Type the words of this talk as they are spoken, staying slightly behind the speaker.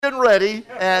and ready,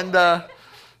 and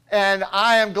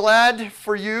I am glad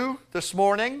for you this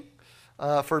morning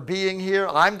for being here.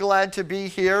 I'm glad to be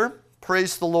here.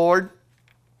 Praise the Lord.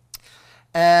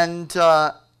 And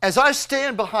as I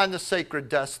stand behind the sacred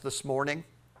desk this morning,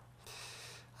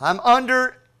 I'm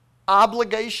under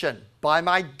obligation by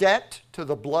my debt to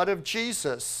the blood of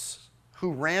Jesus,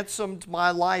 who ransomed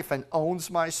my life and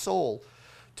owns my soul,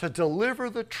 to deliver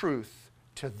the truth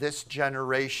to this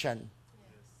generation.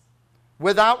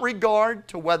 Without regard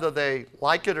to whether they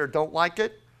like it or don't like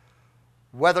it,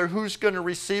 whether who's going to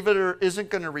receive it or isn't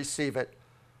going to receive it.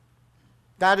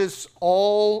 That is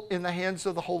all in the hands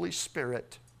of the Holy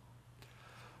Spirit.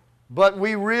 But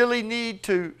we really need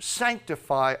to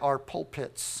sanctify our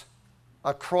pulpits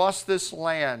across this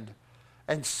land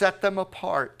and set them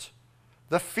apart.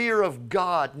 The fear of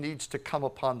God needs to come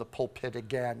upon the pulpit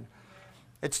again.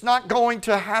 It's not going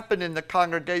to happen in the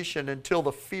congregation until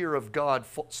the fear of God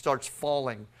starts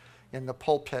falling in the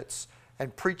pulpits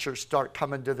and preachers start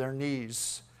coming to their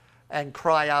knees and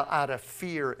cry out of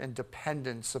fear and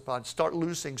dependence upon, start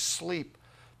losing sleep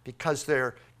because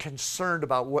they're concerned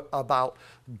about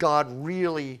God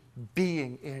really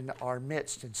being in our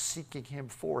midst and seeking Him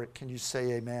for it. Can you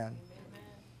say amen? Amen.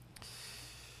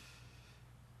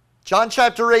 John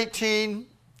chapter 18,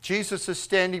 Jesus is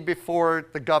standing before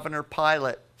the governor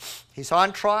Pilate. He's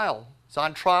on trial. He's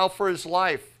on trial for his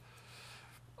life.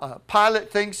 Pilate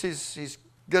thinks he's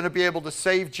going to be able to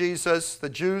save Jesus. The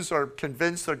Jews are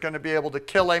convinced they're going to be able to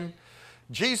kill him.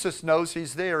 Jesus knows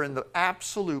he's there in the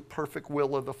absolute perfect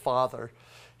will of the Father.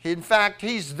 In fact,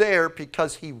 he's there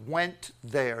because he went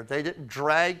there. They didn't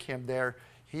drag him there.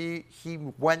 He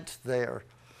went there.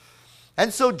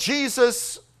 And so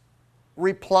Jesus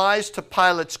replies to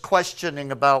Pilate's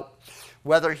questioning about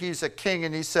whether he's a king,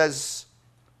 and he says,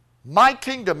 "My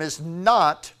kingdom is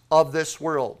not of this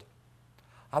world."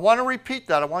 I want to repeat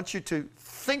that. I want you to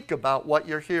think about what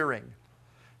you're hearing.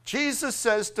 Jesus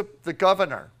says to the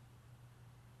governor,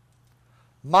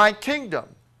 "My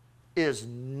kingdom is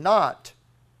not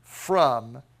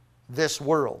from this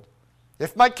world.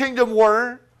 If my kingdom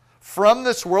were from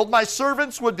this world, my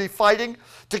servants would be fighting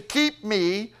to keep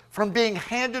me from being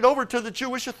handed over to the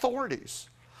Jewish authorities.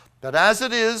 But as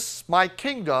it is, my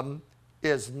kingdom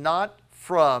is not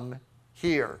from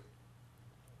here."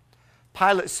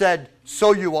 Pilate said,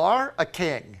 "So you are a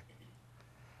king?"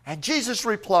 And Jesus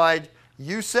replied,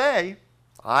 "You say,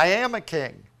 I am a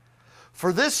king.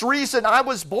 For this reason I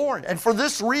was born, and for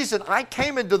this reason I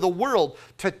came into the world,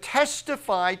 to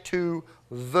testify to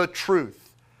the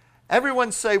truth."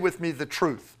 Everyone say with me, the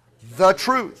truth. The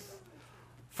truth.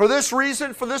 For this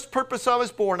reason, for this purpose I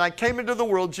was born. I came into the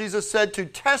world, Jesus said, to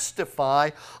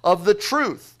testify of the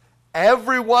truth.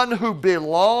 Everyone who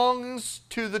belongs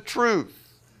to the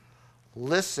truth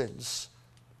listens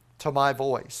to my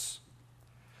voice.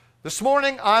 This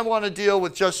morning I want to deal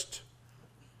with just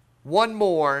one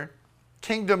more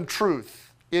kingdom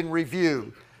truth in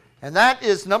review. And that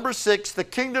is number 6, the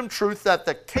kingdom truth that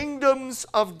the kingdoms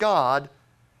of God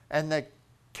and the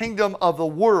kingdom of the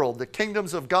world, the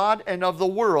kingdoms of God and of the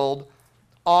world,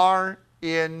 are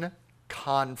in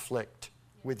conflict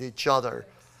with each other.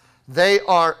 They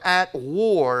are at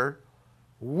war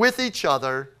with each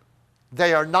other.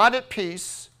 They are not at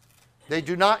peace. They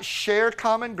do not share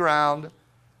common ground.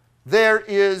 There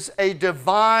is a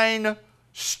divine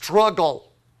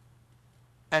struggle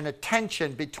and a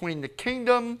tension between the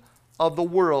kingdom of the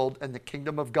world and the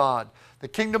kingdom of God. The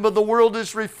kingdom of the world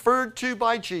is referred to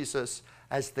by Jesus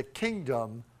as the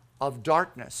kingdom of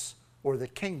darkness, or the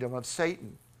kingdom of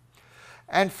Satan.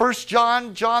 And 1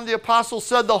 John the apostle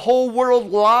said, "The whole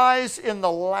world lies in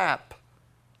the lap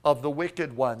of the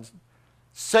wicked ones."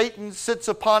 Satan sits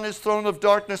upon his throne of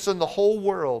darkness, and the whole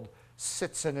world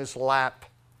sits in his lap.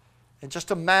 And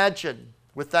just imagine,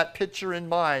 with that picture in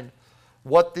mind,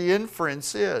 what the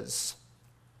inference is.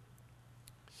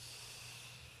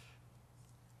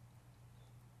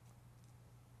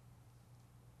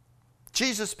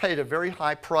 Jesus paid a very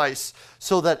high price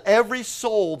so that every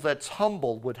soul that's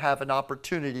humble would have an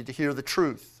opportunity to hear the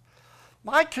truth.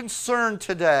 My concern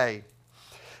today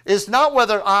is not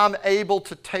whether I'm able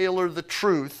to tailor the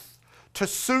truth to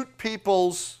suit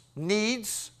people's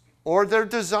needs or their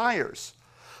desires.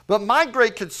 But my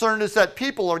great concern is that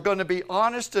people are going to be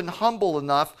honest and humble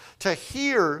enough to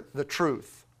hear the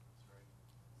truth.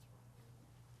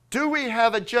 Do we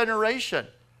have a generation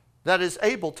that is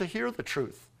able to hear the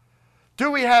truth? Do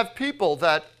we have people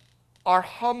that are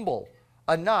humble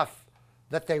enough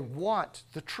that they want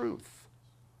the truth?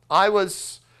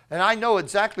 And I know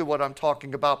exactly what I'm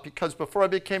talking about, because before I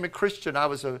became a Christian, I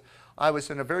was a I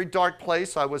was in a very dark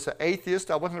place. I was an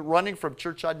atheist. I wasn't running from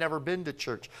church. I'd never been to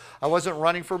church. I wasn't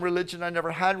running from religion. I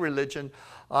never had religion.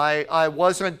 I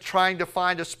wasn't trying to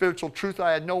find a spiritual truth.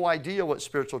 I had no idea what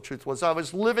spiritual truth was. I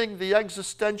was living the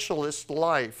existentialist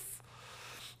life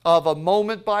of a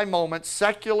moment-by-moment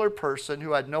secular person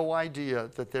who had no idea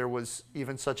that there was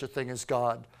even such a thing as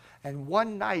God. And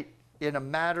one night, in a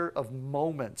matter of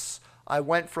moments, I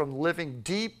went from living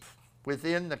deep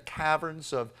within the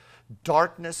caverns of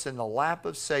darkness in the lap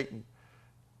of Satan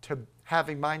to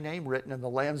having my name written in the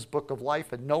Lamb's Book of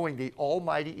Life and knowing the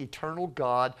almighty eternal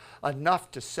God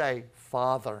enough to say,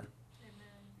 Father. Amen.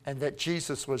 And that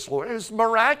Jesus was Lord. It was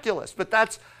miraculous, but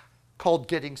that's called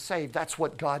getting saved. That's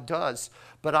what God does.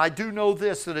 But I do know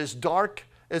this, that as dark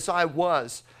as I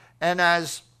was and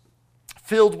as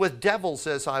filled with devils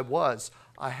as I was,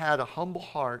 I had a humble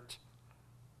heart.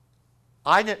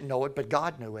 I didn't know it, but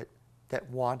God knew it, that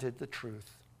wanted the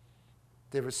truth.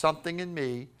 There was something in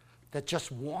me that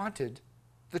just wanted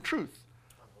the truth.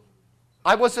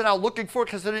 I wasn't out looking for it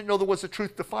because I didn't know there was a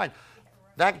truth to find.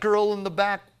 That girl in the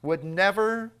back would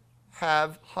never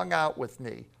have hung out with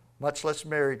me, much less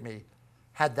married me,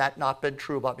 had that not been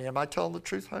true about me. Am I telling the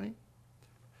truth, honey?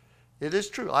 It is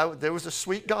true. There was a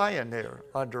sweet guy in there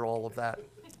under all of that.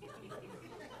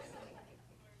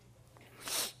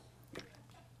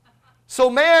 So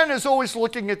man is always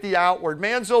looking at the outward.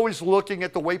 Man's always looking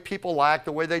at the way people act,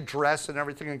 the way they dress and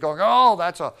everything, and going, oh,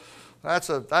 that's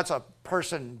a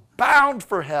person bound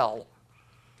for hell.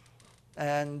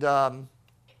 And, and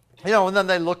then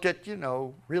they look at,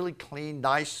 really clean,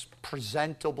 nice,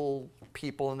 presentable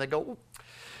people, and they go,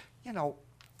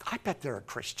 I bet they're a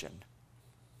Christian.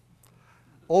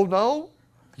 Oh, no?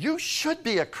 You should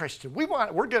be a Christian. We're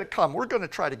going to come. We're going to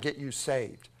try to get you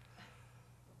saved.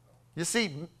 You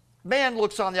see, man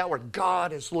looks on the outward.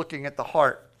 God is looking at the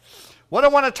heart. What I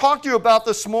want to talk to you about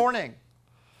this morning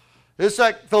is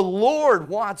that the Lord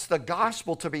wants the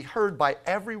gospel to be heard by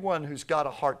everyone who's got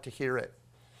a heart to hear it.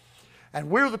 And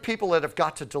we're the people that have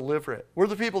got to deliver it. We're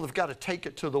the people that have got to take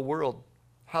it to the world.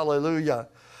 Hallelujah.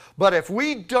 But if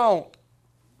we don't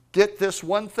get this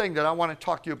one thing that I want to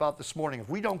talk to you about this morning, if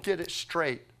we don't get it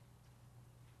straight,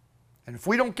 and if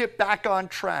we don't get back on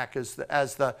track as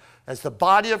the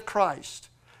body of Christ,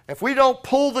 if we don't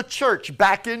pull the church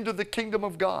back into the kingdom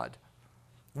of God,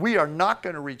 we are not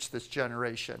going to reach this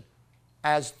generation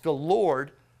as the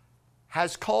Lord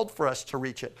has called for us to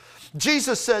reach it.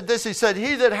 Jesus said this, he said,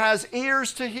 he that has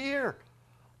ears to hear,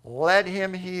 let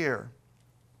him hear.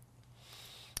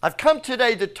 I've come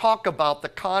today to talk about the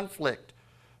conflict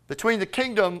between the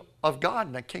kingdom of God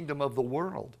and the kingdom of the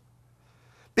world.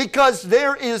 Because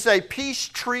there is a peace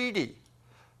treaty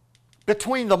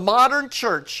between the modern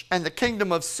church and the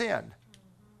kingdom of sin.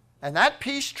 And that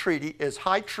peace treaty is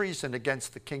high treason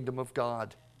against the kingdom of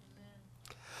God.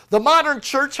 The modern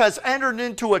church has entered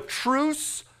into a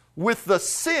truce with the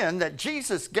sin that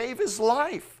Jesus gave his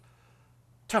life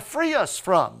to free us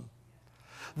from.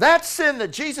 That sin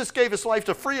that Jesus gave his life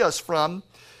to free us from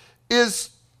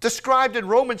is described in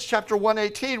Romans chapter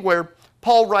 1:18, where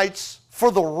Paul writes,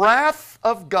 for the wrath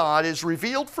of God is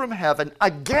revealed from heaven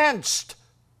against.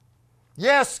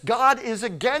 Yes, God is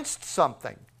against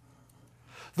something.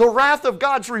 The wrath of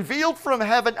God's revealed from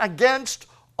heaven against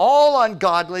all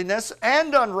ungodliness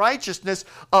and unrighteousness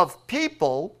of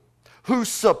people who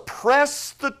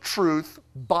suppress the truth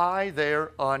by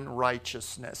their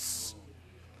unrighteousness.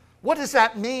 What does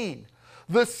that mean?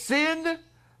 The sin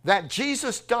that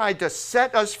Jesus died to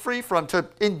set us free from, to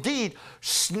indeed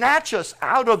snatch us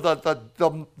out of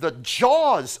the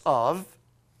jaws of,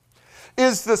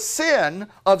 is the sin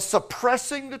of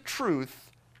suppressing the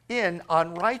truth in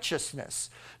unrighteousness.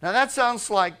 Now that sounds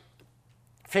like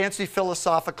fancy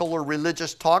philosophical or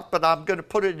religious talk, but I'm going to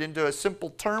put it into a simple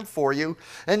term for you.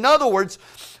 In other words,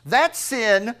 that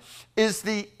sin is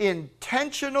the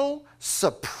intentional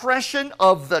suppression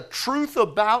of the truth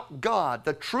about God,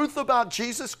 the truth about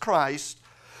Jesus Christ,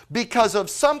 because of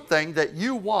something that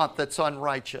you want that's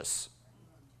unrighteous.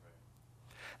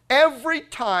 Every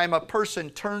time a person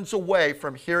turns away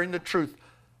from hearing the truth,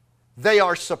 they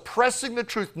are suppressing the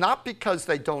truth, not because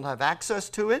they don't have access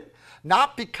to it,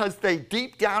 not because they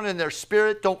deep down in their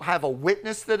spirit don't have a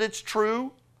witness that it's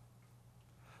true,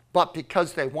 but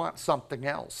because they want something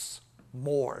else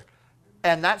more.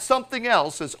 And that something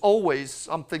else is always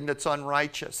something that's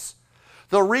unrighteous.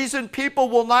 The reason people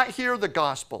will not hear the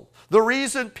gospel, the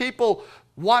reason people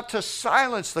want to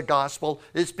silence the gospel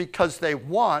is because they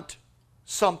want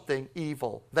something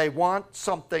evil. They want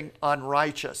something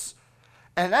unrighteous.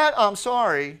 And that, I'm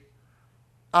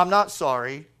not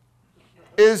sorry,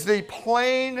 is the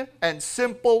plain and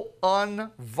simple,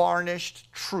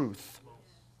 unvarnished truth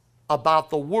about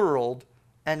the world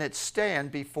and its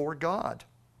stand before God.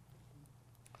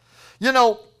 You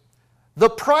know, the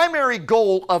primary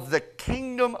goal of the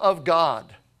kingdom of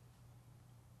God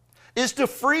is to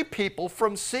free people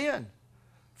from sin.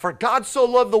 For God so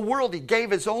loved the world, He gave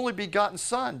His only begotten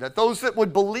Son, that those that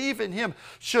would believe in Him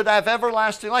should have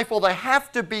everlasting life. Well, they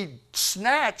have to be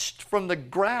snatched from the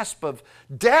grasp of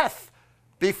death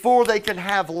before they can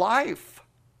have life.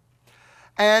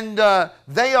 And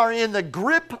they are in the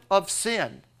grip of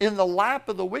sin, in the lap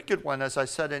of the wicked one, as I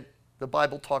said, the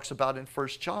Bible talks about in 1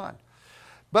 John.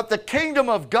 But the kingdom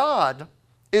of God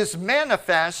is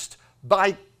manifest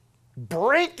by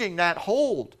breaking that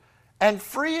hold and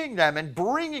freeing them and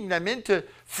bringing them into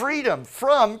freedom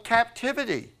from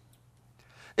captivity.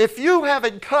 If you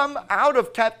haven't come out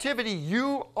of captivity,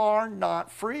 you are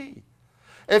not free.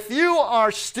 If you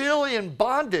are still in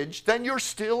bondage, then you're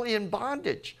still in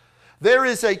bondage. There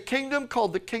is a kingdom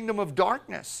called the kingdom of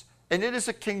darkness, and it is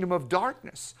a kingdom of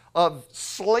darkness, of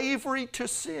slavery to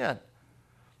sin.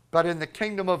 But in the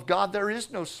kingdom of God, there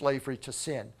is no slavery to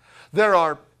sin. There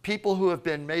are people who have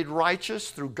been made righteous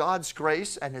through God's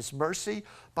grace and His mercy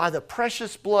by the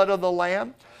precious blood of the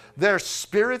Lamb. Their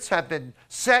spirits have been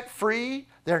set free.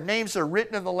 Their names are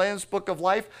written in the Lamb's book of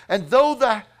life. And though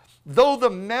the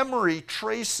memory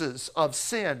traces of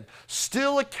sin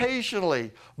still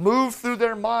occasionally move through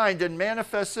their mind and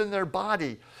manifest in their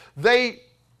body, they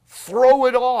throw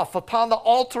it off upon the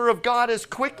altar of God as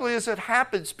quickly as it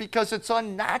happens because it's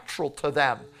unnatural to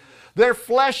them. Their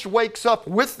flesh wakes up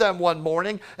with them one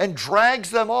morning and drags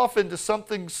them off into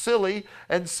something silly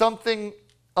and something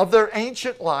of their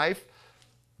ancient life.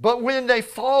 But when they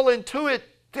fall into it,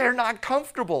 they're not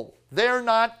comfortable. They're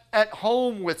not at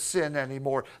home with sin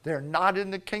anymore. They're not in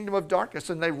the kingdom of darkness,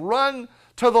 and they run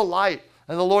to the light.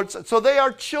 And the Lord said, so they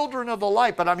are children of the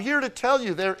light. But I'm here to tell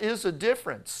you there is a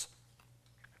difference.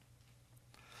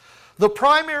 The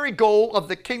primary goal of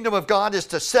the kingdom of God is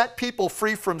to set people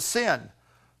free from sin.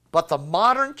 But the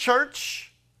modern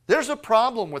church, there's a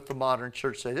problem with the modern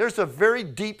church today. There's a very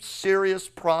deep, serious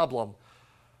problem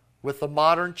with the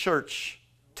modern church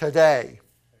today.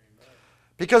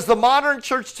 Because the modern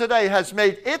church today has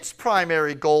made its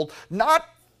primary goal not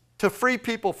to free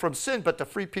people from sin, but to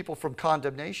free people from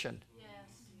condemnation. Yes.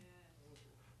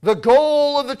 The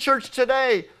goal of the church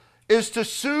today is to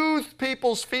soothe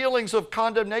people's feelings of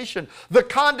condemnation. The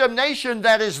condemnation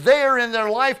that is there in their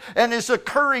life and is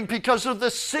occurring because of the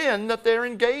sin that they're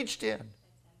engaged in.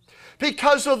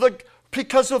 Because of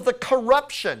the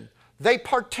corruption they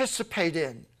participate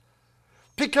in.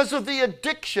 Because of the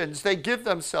addictions they give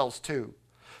themselves to.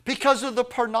 Because of the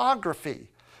pornography.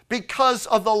 Because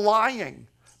of the lying.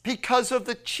 Because of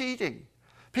the cheating.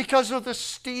 Because of the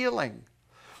stealing.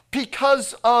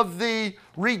 Because of the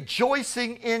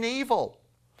rejoicing in evil.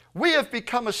 We have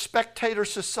become a spectator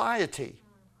society.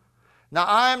 Now,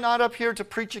 I'm not up here to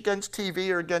preach against TV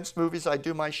or against movies. I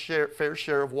do my fair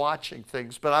share of watching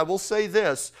things. But I will say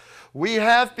this. We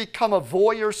have become a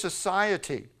voyeur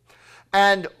society.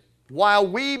 And while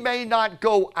we may not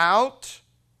go out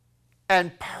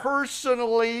and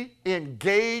personally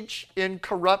engage in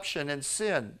corruption and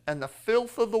sin and the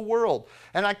filth of the world.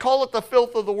 And I call it the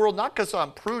filth of the world not because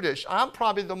I'm prudish. I'm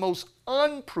probably the most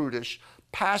unprudish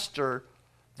pastor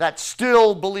that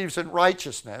still believes in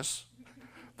righteousness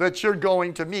that you're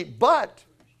going to meet. But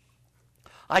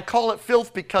I call it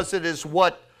filth because it is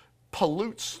what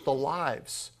pollutes the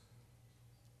lives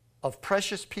of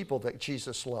precious people that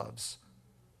Jesus loves.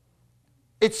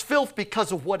 It's filth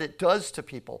because of what it does to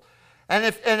people. And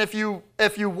if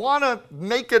you want to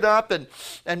make it up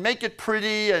and make it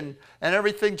pretty and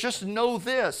everything, just know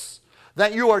this,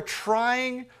 that you are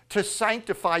trying to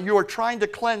sanctify, you are trying to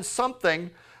cleanse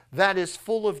something that is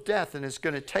full of death and is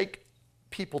going to take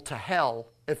people to hell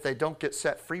if they don't get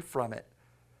set free from it.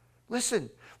 Listen,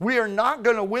 we are not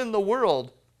going to win the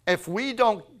world if we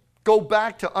don't go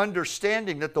back to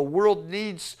understanding that the world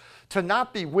needs to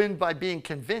not be won by being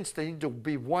convinced, they need to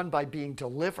be won by being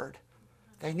delivered.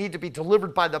 They need to be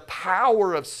delivered by the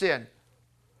power of sin,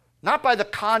 not by the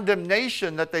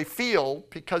condemnation that they feel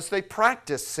because they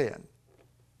practice sin.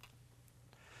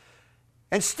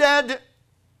 Instead,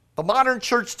 the modern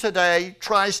church today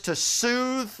tries to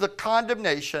soothe the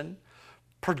condemnation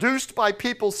produced by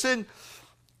people's sin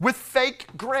with fake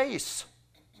grace.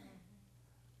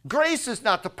 Grace is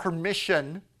not the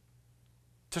permission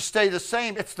to stay the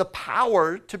same. It's the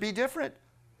power to be different.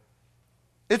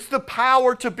 It's the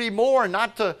power to be more,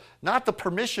 not the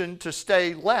permission to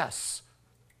stay less.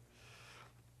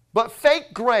 But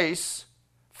fake grace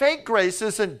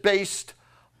isn't based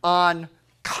on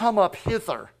come up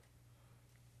hither.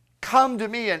 Come to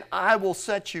me and I will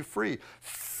set you free.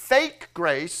 Fake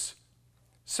grace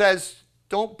says,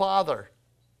 don't bother.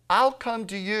 I'll come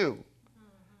to you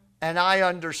and I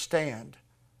understand.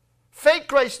 Fake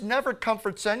grace never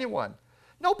comforts anyone.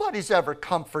 Nobody's ever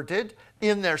comforted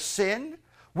in their sin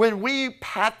when we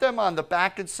pat them on the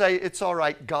back and say, it's all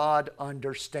right, God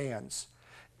understands.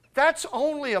 That's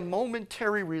only a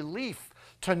momentary relief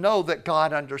to know that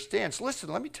God understands. Listen,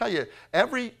 let me tell you,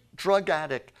 every drug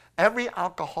addict, every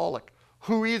alcoholic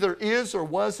who either is or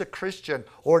was a Christian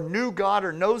or knew God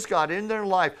or knows God in their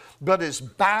life, but is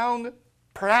bound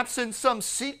perhaps in some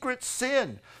secret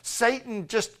sin, Satan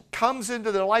just comes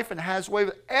into their life and has way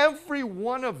with every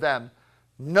one of them.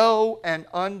 Know and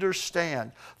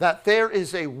understand that there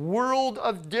is a world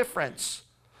of difference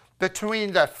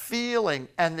between the feeling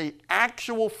and the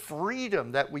actual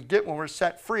freedom that we get when we're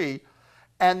set free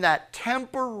and that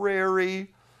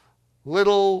temporary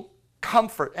little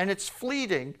comfort, and it's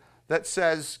fleeting, that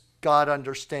says God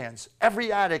understands.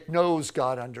 Every addict knows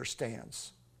God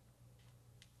understands.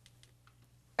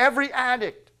 Every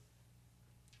addict,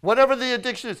 whatever the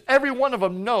addiction is, every one of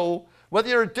them know whether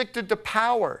you're addicted to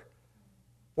power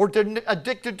or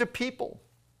addicted to people.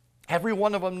 Every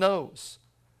one of them knows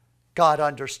God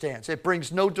understands. It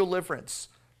brings no deliverance.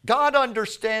 God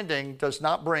understanding does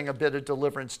not bring a bit of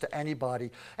deliverance to anybody.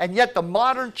 And yet the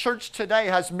modern church today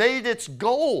has made its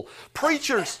goal.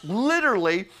 Preachers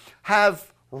literally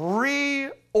have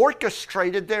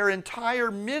reorchestrated their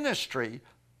entire ministry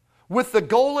with the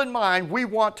goal in mind. We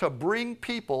want to bring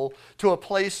people to a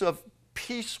place of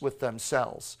peace with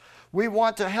themselves. We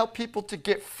want to help people to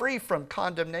get free from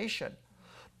condemnation.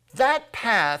 That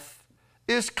path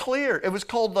is clear. It was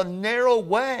called the narrow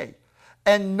way.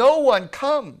 And no one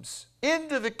comes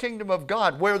into the kingdom of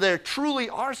God where they truly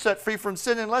are set free from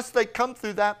sin unless they come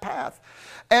through that path.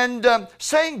 And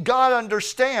saying God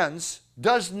understands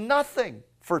does nothing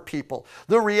for people.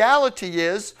 The reality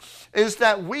is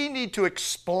that we need to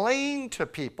explain to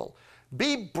people,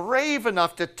 be brave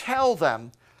enough to tell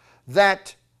them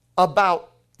that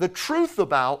about the truth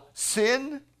about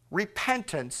sin,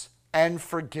 repentance, and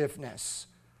forgiveness.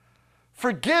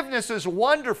 Forgiveness is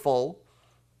wonderful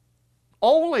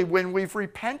only when we've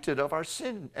repented of our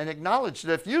sin and acknowledged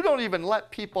it. If you don't even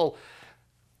let people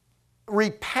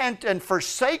repent and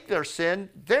forsake their sin,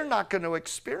 they're not going to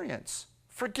experience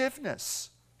forgiveness.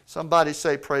 Somebody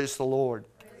say, praise the Lord.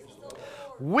 Praise the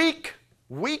Lord.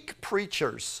 Weak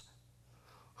preachers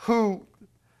who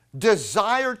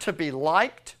desire to be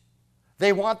liked.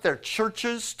 They want their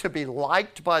churches to be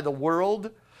liked by the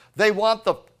world. They want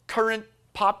the current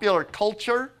popular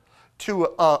culture to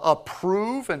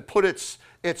approve and put its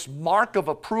mark of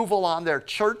approval on their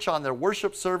church, on their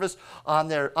worship service, on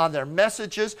their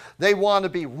messages. They want to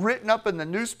be written up in the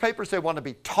newspapers. They want to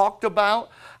be talked about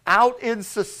out in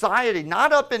society,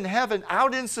 not up in heaven,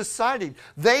 out in society.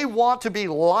 They want to be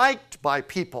liked by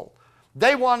people.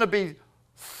 They want to be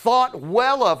thought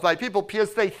well of by people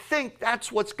because they think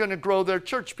that's what's going to grow their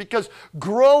church, because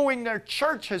growing their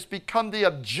church has become the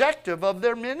objective of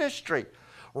their ministry,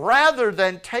 rather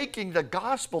than taking the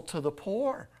gospel to the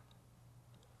poor.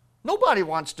 Nobody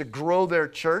wants to grow their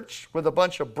church with a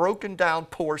bunch of broken down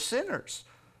poor sinners.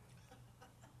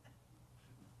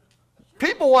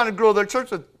 People want to grow their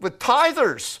church with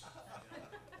tithers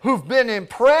who've been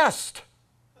impressed.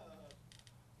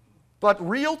 But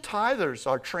real tithers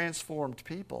are transformed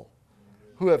people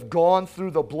who have gone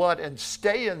through the blood and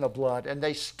stay in the blood, and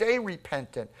they stay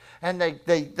repentant, and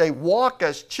they walk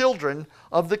as children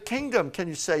of the kingdom. Can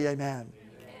you say amen?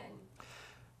 Amen.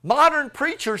 Modern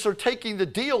preachers are taking the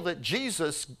deal that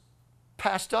Jesus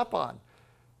passed up on.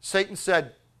 Satan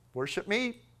said, worship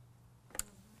me,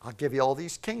 I'll give you all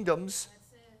these kingdoms.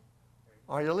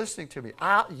 Are you listening to me?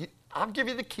 I'll give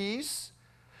you the keys.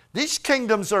 These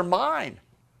kingdoms are mine.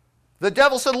 The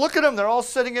devil said, look at them, they're all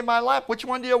sitting in my lap. Which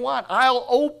one do you want? I'll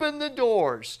open the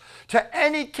doors to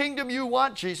any kingdom you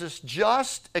want, Jesus.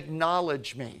 Just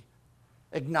acknowledge me.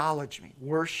 Acknowledge me.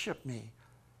 Worship me.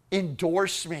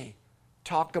 Endorse me.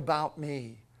 Talk about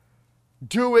me.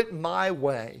 Do it my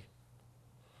way.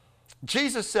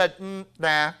 Jesus said,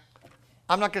 nah,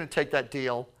 I'm not going to take that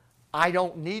deal. I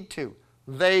don't need to.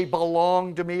 They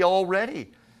belong to me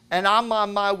already. And I'm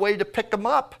on my way to pick them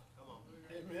up.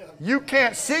 You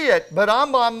can't see it, but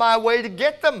I'm on my way to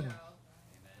get them.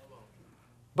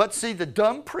 But see, the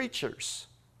dumb preachers,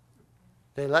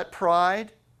 they let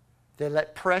pride, they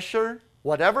let pressure,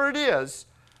 whatever it is,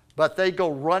 but they go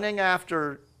running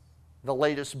after the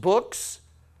latest books,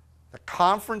 the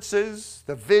conferences,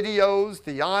 the videos,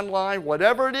 the online,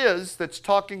 whatever it is that's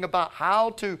talking about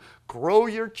how to grow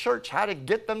your church, how to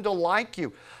get them to like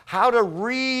you, how to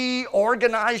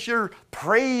reorganize your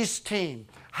praise team,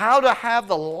 how to have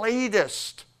the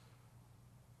latest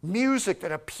music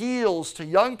that appeals to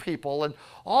young people, and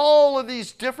all of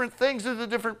these different things in the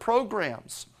different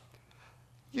programs.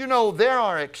 You know,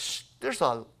 it's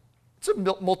a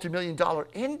multi-million-dollar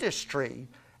industry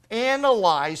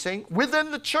analyzing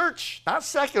within the church, not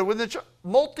secular, within the church,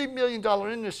 multi-million-dollar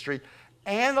industry,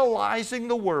 analyzing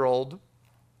the world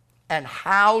and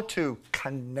how to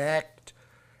connect.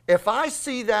 If I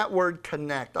see that word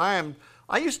connect, I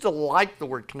used to like the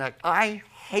word connect. I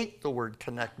hate the word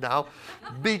connect now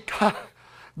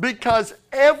because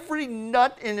every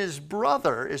nut in his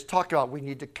brother is talking about we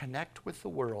need to connect with the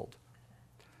world.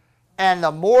 And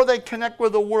the more they connect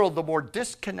with the world, the more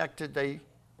disconnected they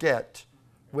get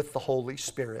with the Holy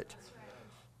Spirit.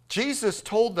 Jesus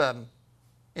told them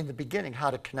in the beginning how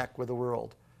to connect with the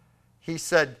world. He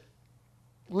said,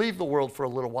 leave the world for a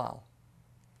little while.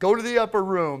 Go to the upper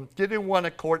room, get in one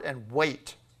accord, and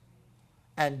wait.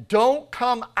 And don't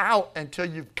come out until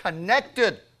you've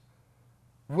connected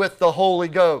with the Holy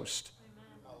Ghost.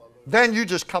 Amen. Then you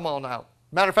just come on out.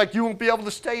 Matter of fact, you won't be able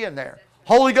to stay in there.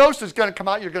 Holy Ghost is going to come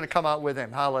out. You're going to come out with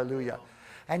him. Hallelujah.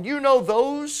 And you know,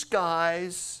 those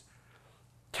guys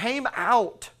came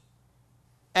out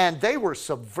and they were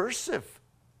subversive.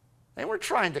 They were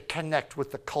trying to connect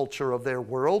with the culture of their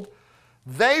world.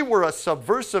 They were a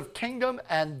subversive kingdom,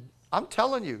 and I'm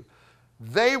telling you,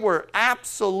 they were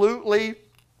absolutely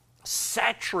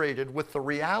saturated with the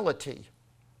reality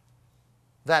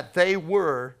that they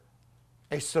were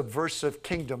a subversive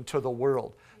kingdom to the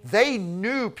world. They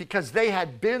knew, because they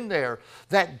had been there,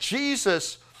 that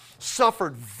Jesus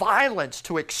suffered violence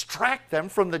to extract them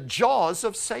from the jaws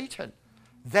of Satan.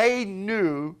 They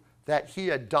knew that he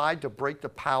had died to break the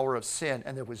power of sin,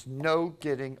 and there was no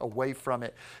getting away from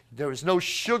it. There was no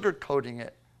sugarcoating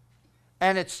it.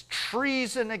 And it's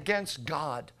treason against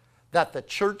God that the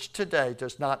church today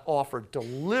does not offer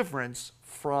deliverance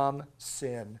from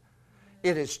sin.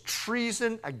 It is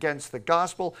treason against the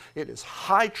gospel. It is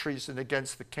high treason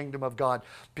against the kingdom of God,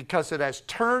 because it has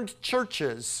turned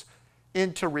churches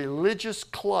into religious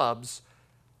clubs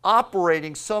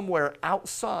operating somewhere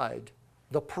outside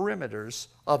the perimeters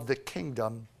of the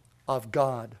kingdom of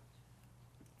God.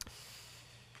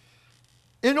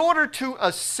 In order to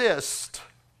assist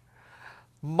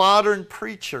modern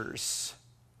preachers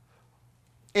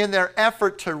in their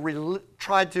effort to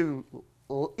try to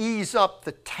ease up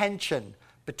the tension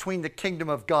between the kingdom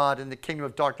of God and the kingdom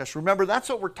of darkness. Remember, that's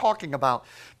what we're talking about.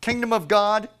 Kingdom of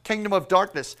God, kingdom of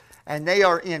darkness. And they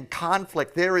are in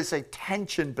conflict. There is a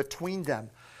tension between them.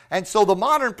 And so the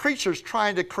modern preacher is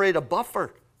trying to create a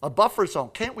buffer zone.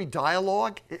 Can't we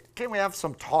dialogue? Can't we have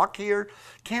some talk here?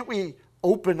 Can't we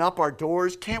open up our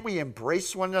doors? Can't we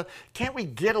embrace one another? Can't we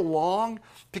get along?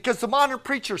 Because the modern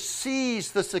preacher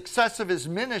sees the success of his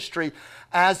ministry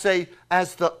as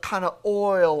the kind of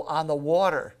oil on the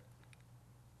water.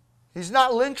 He's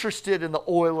not interested in the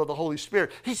oil of the Holy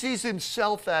Spirit. He sees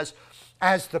himself as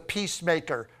the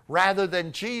peacemaker, rather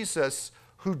than Jesus,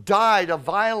 who died a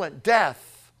violent death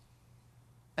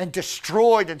and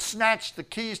destroyed and snatched the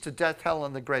keys to death, hell,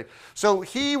 and the grave. So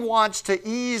he wants to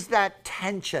ease that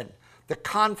tension, the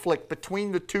conflict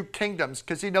between the two kingdoms,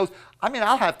 because he knows,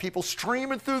 I'll have people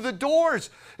streaming through the doors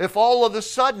if all of a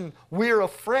sudden we're a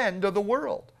friend of the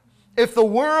world. If the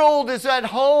world is at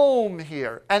home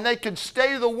here and they can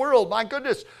stay the world, my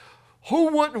goodness, who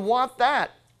wouldn't want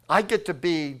that? I get to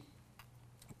be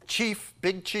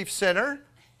big chief sinner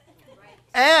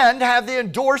and have the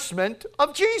endorsement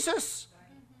of Jesus.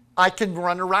 I can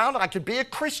run around, I can be a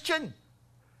Christian,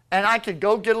 and I can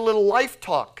go get a little life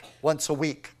talk once a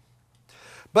week.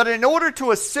 But in order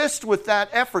to assist with that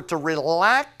effort to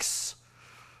relax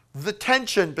the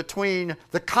tension between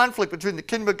the conflict between the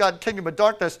kingdom of God and kingdom of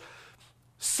darkness,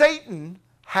 Satan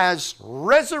has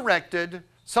resurrected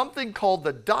something called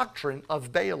the doctrine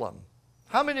of Balaam.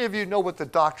 How many of you know what the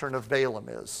doctrine of Balaam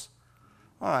is?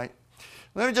 All right.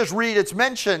 Let me just read. It's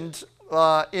mentioned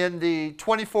in the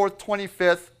 24th,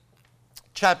 25th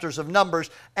chapters of Numbers,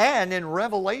 and in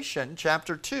Revelation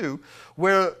chapter 2,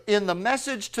 where in the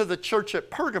message to the church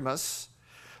at Pergamos,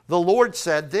 the Lord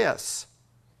said this,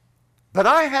 "But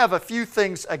I have a few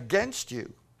things against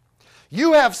you.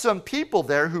 You have some people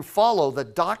there who follow the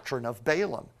doctrine of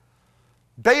Balaam.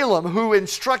 Balaam, who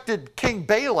instructed King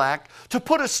Balak to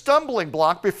put a stumbling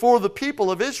block before the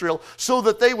people of Israel so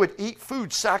that they would eat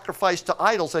food sacrificed to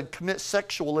idols and commit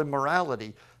sexual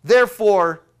immorality.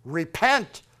 Therefore,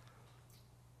 repent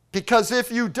Because if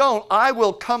you don't, I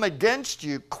will come against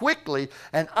you quickly,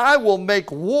 and I will make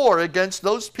war against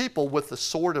those people with the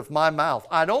sword of my mouth.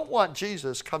 I don't want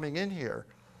Jesus coming in here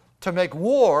to make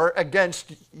war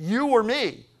against you or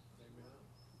me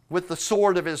with the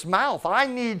sword of his mouth. I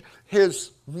need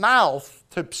his mouth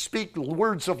to speak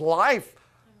words of life,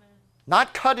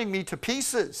 not cutting me to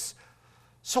pieces.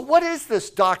 So what is this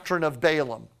doctrine of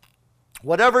Balaam?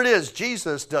 Whatever it is,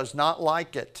 Jesus does not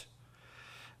like it.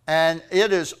 And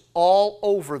it is all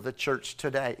over the church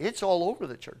today. It's all over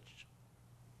the church.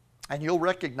 And you'll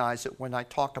recognize it when I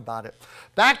talk about it.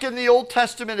 Back in the Old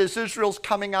Testament, as Israel's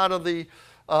coming out of the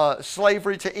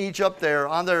slavery to Egypt, they're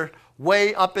on their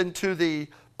way up into the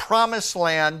Promised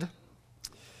Land.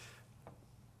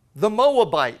 The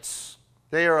Moabites,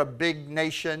 they are a big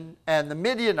nation, and the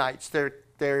Midianites,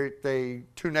 they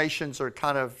two nations are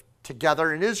kind of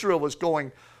together, and Israel was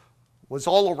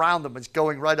all around them, was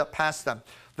going right up past them.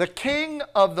 The king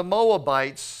of the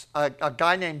Moabites, a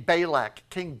guy named Balak,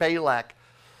 King Balak,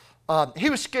 he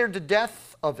was scared to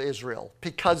death of Israel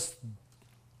because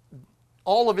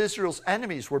all of Israel's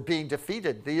enemies were being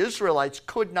defeated. The Israelites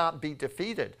could not be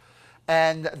defeated,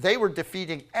 and they were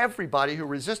defeating everybody who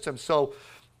resisted him. So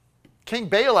King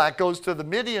Balak goes to the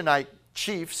Midianite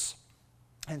chiefs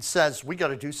and says, we got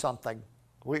to do something.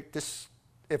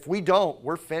 If we don't,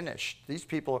 we're finished. These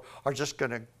people are just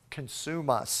going to consume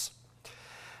us.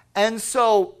 And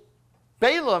so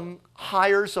Balaam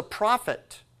hires a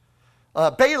prophet.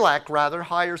 Balak, rather,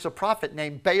 hires a prophet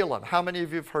named Balaam. How many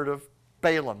of you have heard of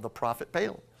Balaam, the prophet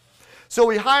Balaam? So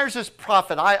he hires this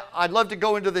prophet. I'd love to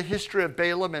go into the history of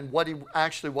Balaam and what he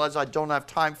actually was. I don't have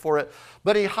time for it.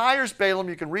 But he hires Balaam.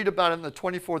 You can read about it in the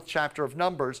 24th chapter of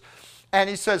Numbers. And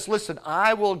he says, listen,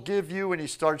 I will give you, and he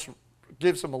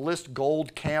gives him a list: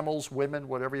 gold, camels, women,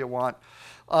 whatever you want.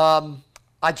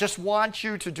 I just want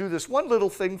you to do this one little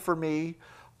thing for me.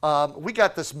 We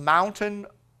got this mountain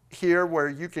here where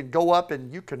you can go up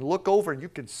and you can look over and you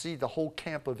can see the whole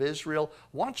camp of Israel.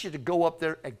 I want you to go up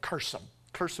there and curse them.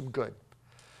 Curse them good.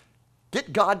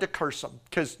 Get God to curse them,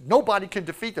 because nobody can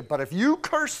defeat them. But if you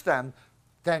curse them,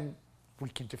 then we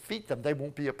can defeat them. They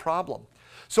won't be a problem.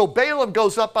 So Balaam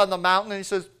goes up on the mountain and he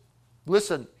says,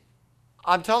 listen,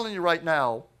 I'm telling you right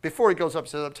now, before he goes up, he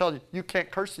says, I'm telling you, you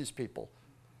can't curse these people.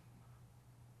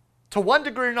 To one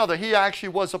degree or another, he actually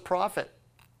was a prophet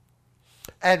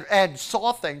and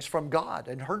saw things from God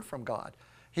and heard from God.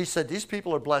 He said, these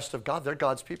people are blessed of God. They're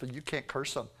God's people. You can't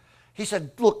curse them. He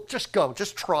said, look, just go.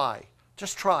 Just try.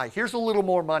 Just try. Here's a little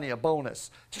more money, a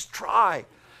bonus. Just try.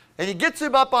 And he gets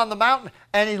him up on the mountain,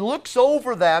 and he looks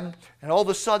over them, and all of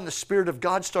a sudden the Spirit of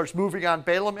God starts moving on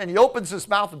Balaam, and he opens his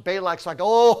mouth, and Balak's like,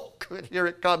 oh, good, here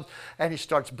it comes. And he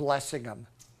starts blessing him.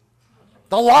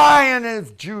 The Lion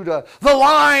of Judah, the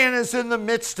Lion is in the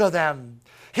midst of them.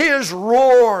 He has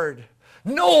roared.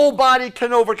 Nobody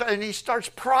can overcome. And he starts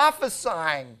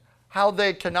prophesying how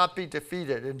they cannot be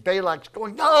defeated. And Balak's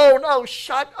going, no,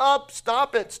 shut up,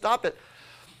 stop it.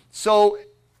 So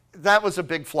that was a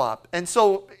big flop. And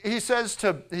so he says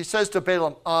to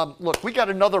Balaam, look, we got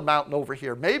another mountain over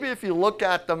here. Maybe if you look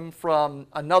at them from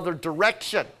another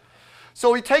direction.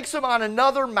 So he takes him on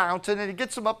another mountain, and he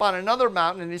gets him up on another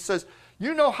mountain, and he says,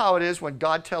 you know how it is when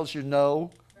God tells you no,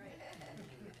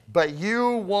 but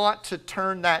you want to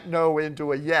turn that no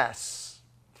into a yes.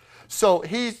 So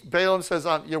Balaam says,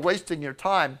 you're wasting your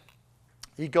time.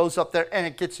 He goes up there, and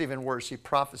it gets even worse. He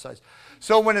prophesies.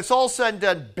 So when it's all said and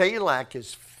done, Balak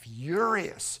is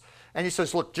furious. And he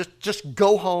says, look, just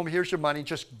go home. Here's your money.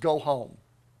 Just go home.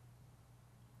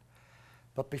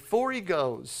 But before he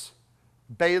goes,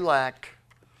 Balak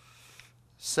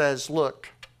says, look,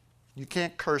 you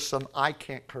can't curse them. I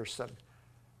can't curse them.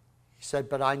 He said,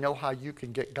 but I know how you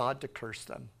can get God to curse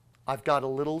them. I've got a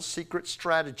little secret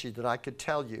strategy that I could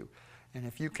tell you. And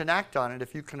if you can act on it,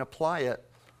 if you can apply it,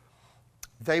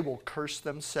 they will curse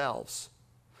themselves.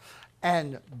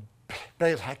 And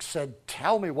Balak said,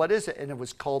 tell me, what is it? And it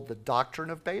was called the doctrine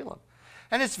of Balaam.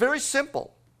 And it's very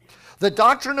simple. The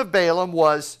doctrine of Balaam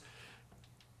was,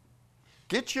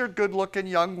 get your good-looking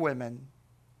young women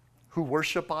who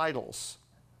worship idols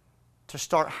to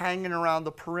start hanging around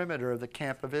the perimeter of the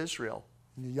camp of Israel.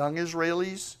 And the young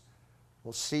Israelis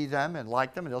will see them and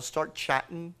like them, and they'll start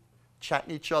chatting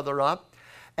each other up,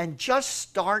 and just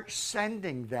start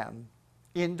sending them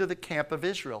into the camp of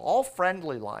Israel, all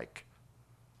friendly like.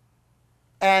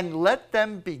 And let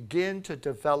them begin to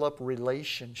develop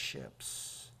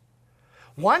relationships.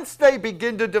 Once they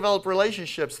begin to develop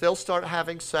relationships, they'll start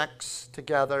having sex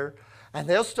together, and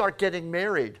they'll start getting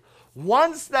married.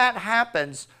 Once that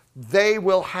happens, they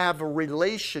will have a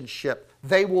relationship.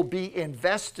 they will be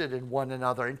invested in one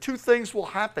another. And two things will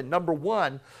happen. Number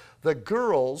one, the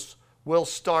girls will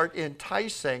start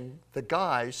enticing the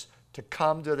guys to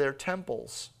come to their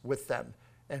temples with them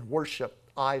and worship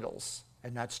idols.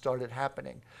 And that started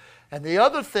happening. And the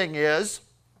other thing is,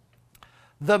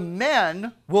 the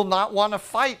men will not want to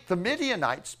fight the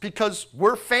Midianites because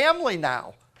we're family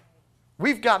now.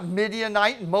 We've got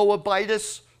Midianite and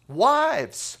Moabitess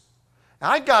wives.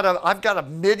 I've got a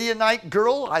Midianite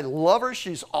girl. I love her.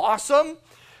 She's awesome.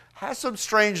 Has some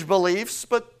strange beliefs,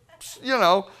 but, you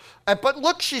know. But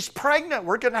look, she's pregnant.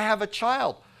 We're going to have a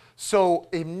child. So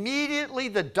immediately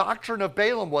the doctrine of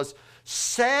Balaam was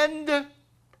send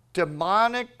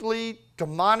demonic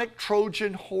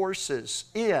Trojan horses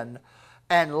in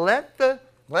and let the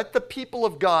people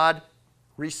of God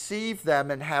receive them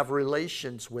and have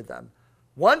relations with them.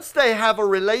 Once they have a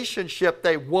relationship,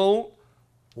 they won't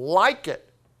like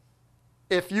it.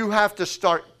 If you have to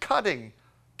start cutting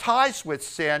ties with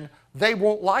sin, they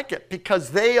won't like it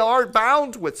because they are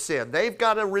bound with sin. They've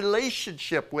got a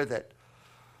relationship with it.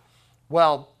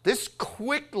 Well, this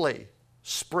quickly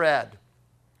spread,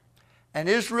 and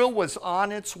Israel was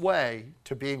on its way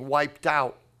to being wiped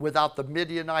out without the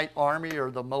Midianite army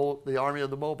or the army of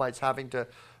the Moabites having to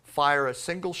fire a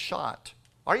single shot.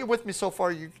 Are you with me so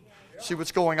far? You see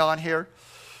what's going on here?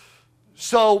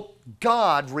 So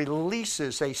God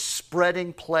releases a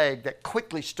spreading plague that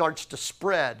quickly starts to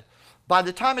spread. By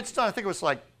the time it's done, I think it was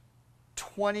like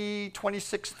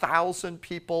 26,000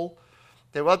 people.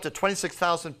 They were up to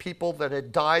 26,000 people that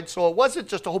had died. So it wasn't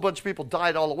just a whole bunch of people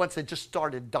died all at once. They just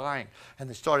started dying. And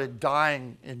they started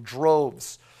dying in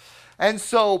droves. And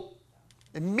so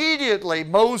immediately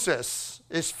Moses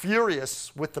is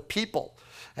furious with the people.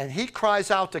 And he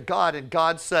cries out to God, and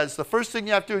God says, the first thing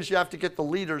you have to do is you have to get the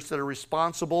leaders that are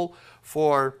responsible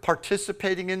for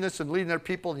participating in this and leading their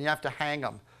people, and you have to hang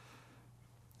them.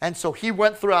 And so he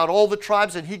went throughout all the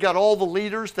tribes, and he got all the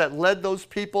leaders that led those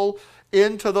people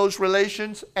into those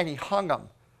relations, and he hung them.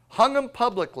 Hung them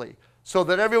publicly so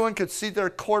that everyone could see their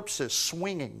corpses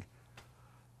swinging.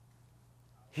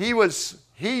 He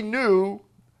knew,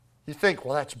 you think,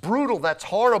 well, that's brutal, that's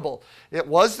horrible. It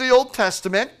was the Old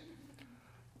Testament.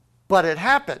 But it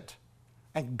happened,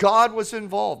 and God was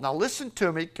involved. Now listen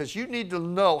to me, because you need to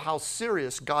know how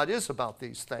serious God is about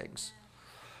these things.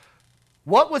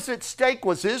 What was at stake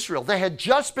was Israel. They had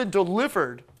just been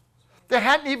delivered. They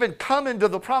hadn't even come into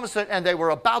the promised land, and they were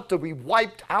about to be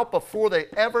wiped out before they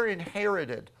ever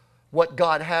inherited what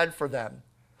God had for them.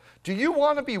 Do you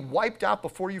want to be wiped out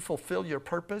before you fulfill your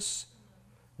purpose?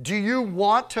 Do you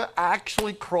want to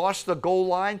actually cross the goal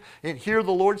line and hear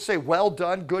the Lord say, well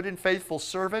done, good and faithful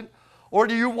servant? Or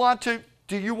do you want to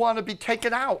be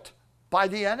taken out by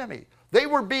the enemy? They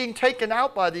were being taken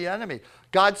out by the enemy.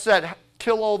 God said,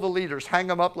 kill all the leaders, hang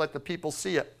them up, let the people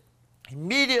see it.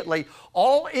 Immediately,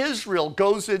 all Israel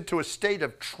goes into a state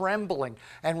of trembling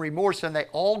and remorse, and they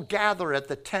all gather at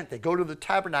the tent. They go to the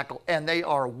tabernacle, and they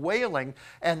are wailing,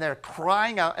 and they're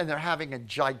crying out, and they're having a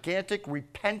gigantic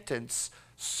repentance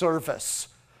service.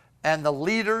 And the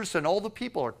leaders and all the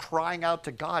people are crying out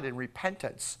to God in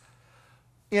repentance.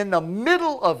 In the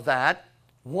middle of that,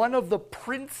 one of the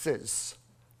princes,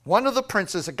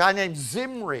 a guy named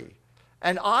Zimri,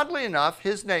 and oddly enough,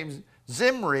 his name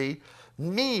Zimri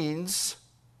means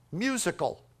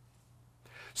musical.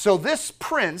 So this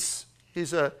prince,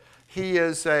 he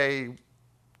is a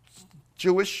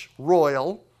Jewish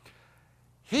royal.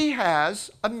 He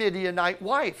has a Midianite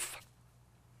wife.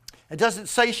 It doesn't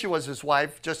say she was his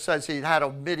wife, just says he had a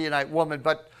Midianite woman,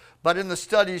 but in the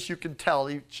studies you can tell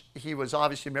he was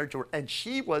obviously married to her. And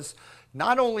she was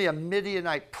not only a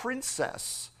Midianite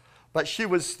princess, but she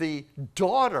was the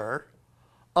daughter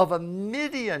of a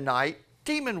Midianite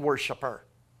demon worshiper.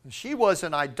 She was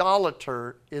an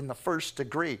idolater in the first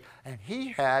degree, and he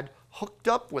had hooked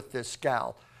up with this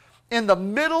gal. In the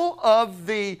middle of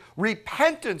the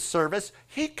repentance service,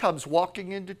 he comes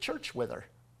walking into church with her.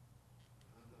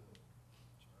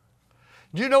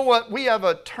 You know what? We have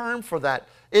a term for that.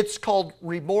 It's called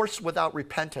remorse without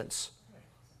repentance.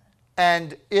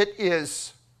 And it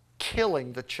is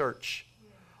killing the church.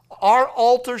 Our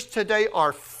altars today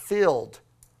are filled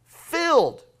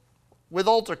with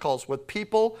altar calls, with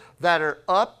people that are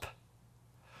up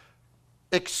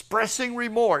expressing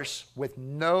remorse with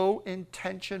no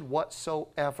intention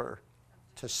whatsoever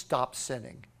to stop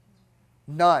sinning.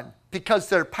 None. Because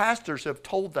their pastors have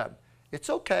told them, it's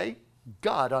okay,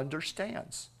 God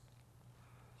understands.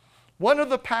 One of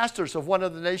the pastors of one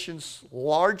of the nation's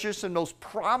largest and most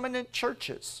prominent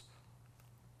churches,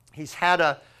 he's had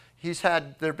a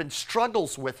there have been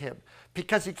struggles with him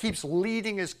because he keeps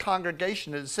leading his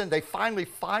congregation into sin. They finally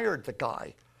fired the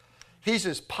guy. He's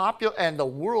as popular, and the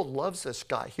world loves this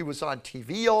guy. He was on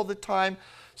TV all the time,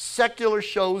 secular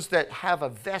shows that have a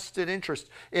vested interest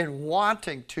in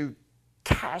wanting to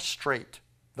castrate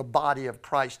the body of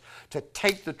Christ, to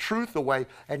take the truth away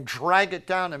and drag it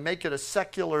down and make it a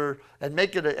secular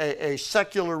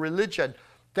religion.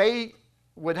 They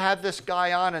would have this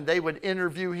guy on and they would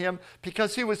interview him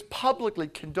because he was publicly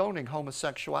condoning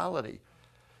homosexuality.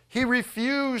 He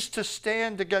refused to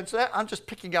stand against that. I'm just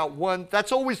picking out one.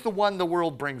 That's always the one the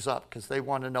world brings up because they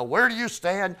want to know, where do you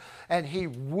stand? And he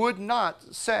would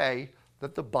not say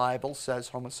that the Bible says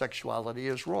homosexuality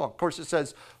is wrong. Of course, it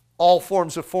says all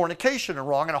forms of fornication are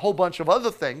wrong and a whole bunch of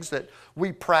other things that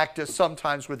we practice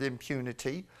sometimes with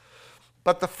impunity.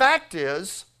 But the fact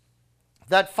is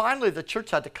that finally the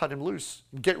church had to cut him loose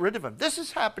and get rid of him. This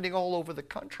is happening all over the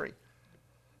country.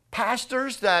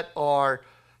 Pastors that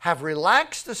have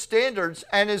relaxed the standards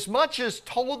and as much as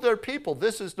told their people,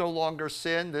 this is no longer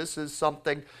sin, this is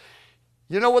something.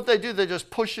 You know what they do? They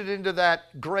just push it into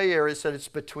that gray area, said it's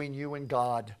between you and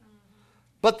God.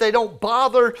 But they don't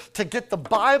bother to get the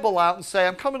Bible out and say,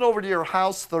 I'm coming over to your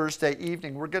house Thursday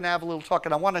evening. We're going to have a little talk,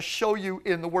 and I want to show you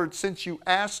in the Word, since you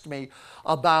asked me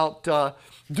about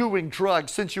doing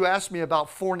drugs, since you asked me about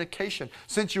fornication,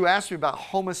 since you asked me about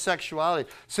homosexuality,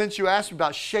 since you asked me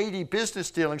about shady business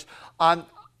dealings, on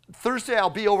Thursday I'll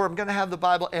be over, I'm going to have the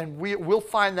Bible, and we'll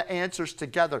find the answers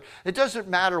together. It doesn't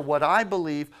matter what I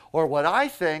believe or what I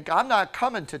think. I'm not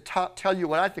coming to tell you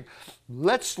what I think.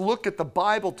 Let's look at the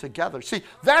Bible together. See,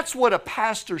 that's what a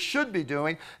pastor should be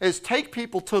doing, is take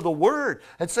people to the Word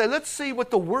and say, let's see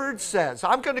what the Word says.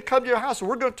 I'm going to come to your house and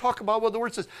we're going to talk about what the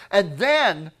Word says. And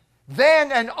then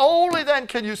and only then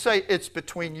can you say it's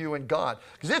between you and God.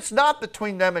 Because it's not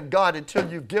between them and God until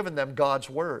you've given them God's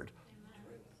Word.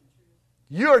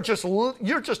 You're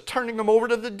just turning them over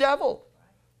to the devil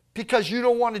because you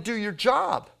don't want to do your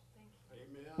job.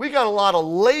 Amen. We got a lot of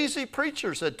lazy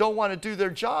preachers that don't want to do their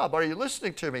job. Are you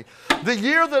listening to me? The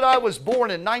year that I was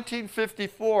born, in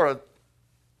 1954,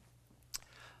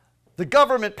 the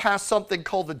government passed something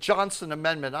called the Johnson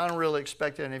Amendment. I don't really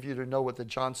expect any of you to know what the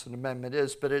Johnson Amendment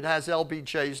is, but it has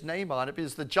LBJ's name on it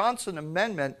because the Johnson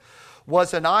Amendment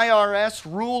was an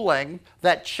IRS ruling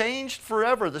that changed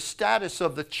forever the status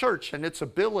of the church and its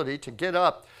ability to get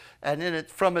up and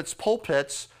from its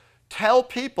pulpits tell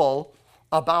people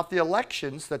about the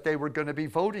elections that they were going to be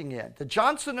voting in. The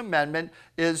Johnson Amendment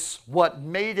is what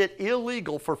made it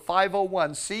illegal for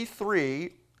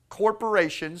 501c3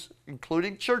 corporations,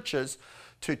 including churches,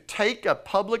 to take a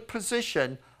public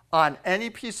position on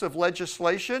any piece of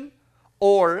legislation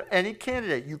or any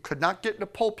candidate. You could not get in a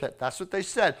pulpit. That's what they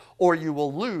said. Or you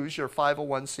will lose your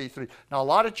 501c3. Now, a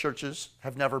lot of churches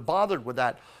have never bothered with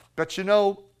that. But you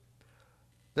know,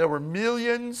 there were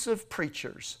millions of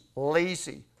preachers,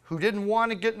 lazy, who didn't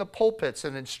want to get in the pulpits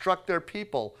and instruct their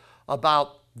people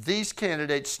about these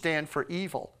candidates stand for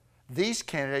evil. These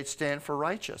candidates stand for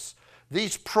righteous.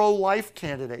 These pro-life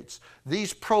candidates,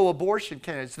 these pro-abortion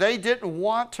candidates, they didn't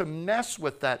want to mess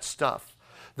with that stuff.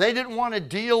 They didn't want to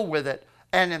deal with it.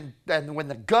 And when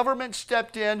the government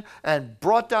stepped in and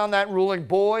brought down that ruling,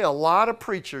 boy, a lot of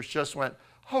preachers just went,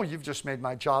 oh, you've just made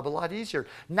my job a lot easier.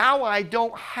 Now I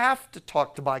don't have to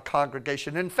talk to my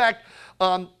congregation. In fact,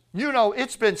 you know,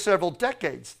 it's been several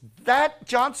decades. That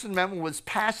Johnson Amendment was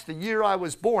passed the year I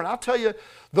was born. I'll tell you,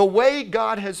 the way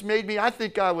God has made me, I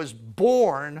think I was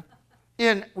born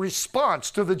in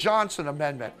response to the Johnson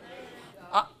Amendment.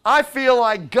 I feel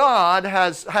like God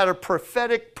has had a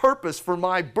prophetic purpose for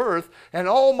my birth, and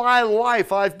all my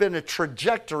life I've been a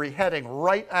trajectory heading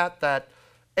right at that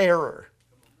error.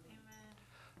 Amen.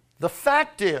 The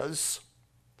fact is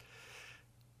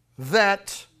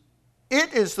that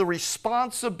it is the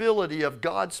responsibility of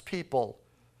God's people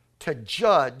to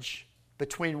judge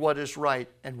between what is right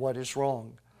and what is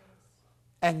wrong.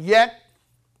 And yet,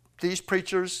 these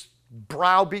preachers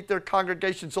browbeat their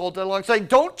congregations all day long saying,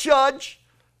 don't judge.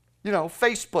 You know,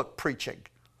 Facebook preaching.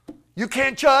 You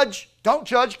can't judge. Don't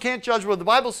judge. You can't judge. Well, the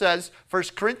Bible says, 1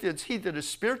 Corinthians, he that is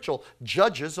spiritual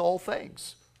judges all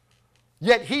things.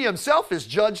 Yet he himself is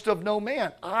judged of no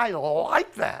man. I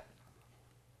like that.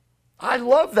 I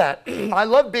love that. I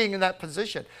love being in that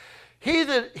position.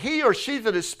 He or she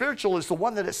that is spiritual is the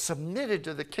one that is submitted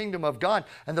to the kingdom of God.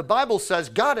 And the Bible says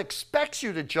God expects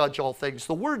you to judge all things.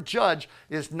 The word judge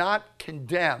is not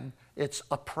condemn, it's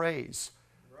appraise.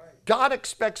 God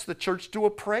expects the church to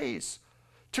appraise,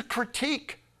 to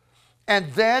critique.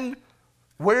 And then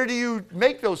where do you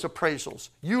make those appraisals?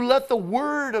 You let the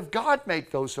Word of God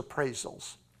make those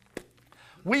appraisals.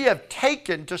 We have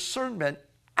taken discernment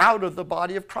out of the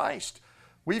body of Christ.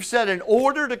 We've said in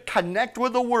order to connect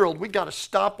with the world, we've got to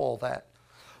stop all that.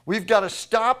 We've got to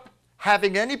stop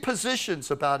having any positions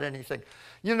about anything.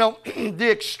 You know, the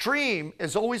extreme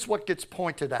is always what gets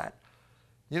pointed at.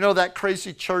 You know that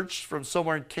crazy church from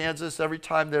somewhere in Kansas, every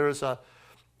time there was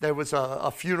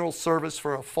a funeral service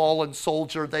for a fallen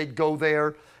soldier, they'd go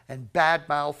there and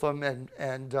badmouth them,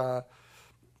 and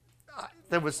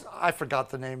I forgot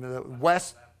the name of it,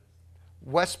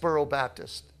 Westboro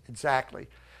Baptist, exactly.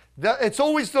 It's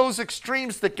always those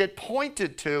extremes that get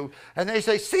pointed to, and they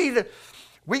say, see,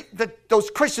 those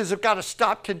Christians have got to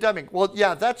stop condemning. Well,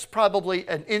 yeah, that's probably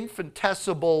an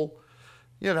infinitesimal,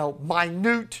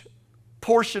 minute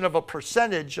portion of a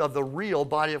percentage of the real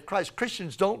body of Christ.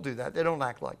 Christians don't do that. They don't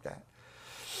act like that.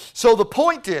 So the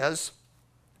point is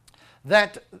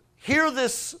that here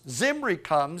this Zimri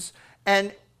comes,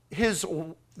 and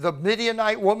the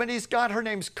Midianite woman he's got, her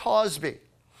name's Cosby.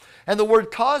 And the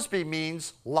word Cosby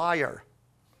means liar.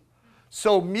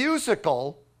 So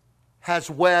musical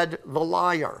has wed the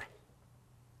liar.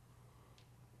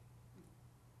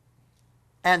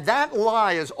 And that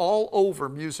lie is all over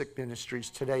music ministries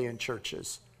today in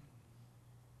churches.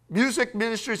 Music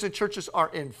ministries and churches are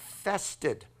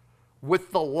infested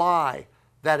with the lie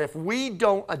that if we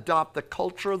don't adopt the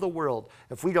culture of the world,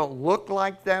 if we don't look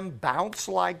like them, bounce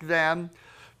like them,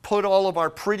 put all of our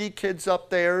pretty kids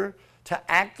up there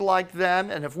to act like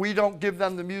them, and if we don't give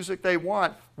them the music they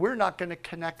want, we're not going to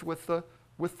connect with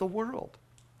the world.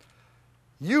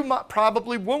 You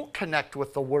probably won't connect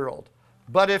with the world.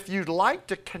 But if you'd like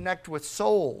to connect with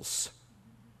souls,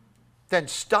 then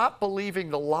stop believing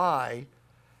the lie,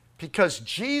 because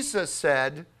Jesus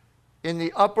said in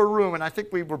the upper room, and I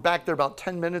think we were back there about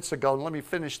 10 minutes ago, and let me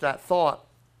finish that thought.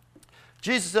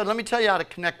 Jesus said, let me tell you how to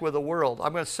connect with the world.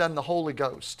 I'm going to send the Holy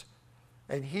Ghost,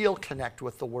 and He'll connect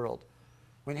with the world.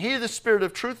 When He, the Spirit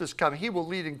of truth, is coming, He will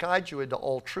lead and guide you into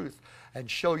all truth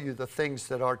and show you the things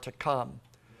that are to come.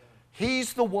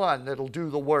 He's the one that'll do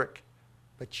the work.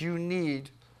 But you need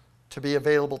to be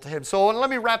available to Him. So let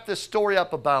me wrap this story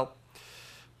up about.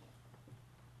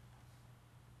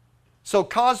 So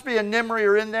Cosby and Nimri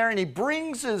are in there, and he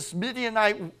brings his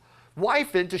Midianite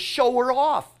wife in to show her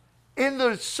off. In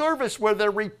the service where they're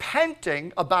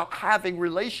repenting about having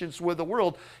relations with the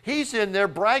world, he's in there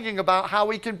bragging about how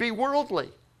he can be worldly.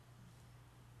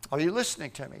 Are you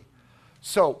listening to me?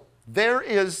 So there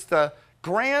is the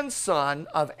grandson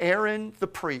of Aaron the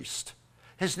priest.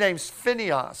 His name's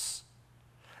Phinehas.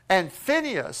 And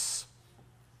Phinehas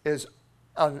is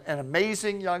an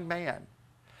amazing young man.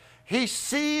 He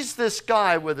sees this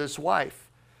guy with his wife.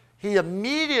 He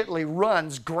immediately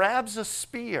runs, grabs a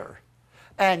spear,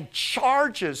 and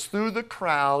charges through the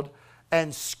crowd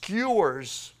and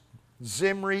skewers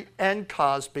Zimri and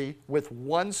Cosby with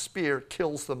one spear,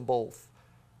 kills them both,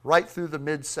 right through the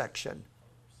midsection.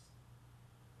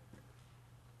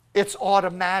 It's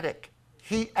automatic.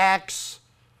 He acts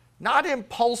not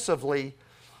impulsively.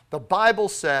 The Bible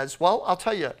says, well, I'll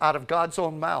tell you, out of God's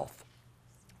own mouth.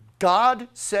 God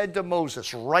said to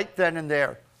Moses right then and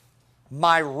there,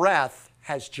 my wrath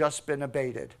has just been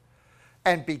abated.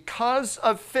 And because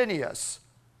of Phinehas,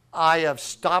 I have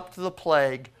stopped the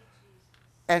plague.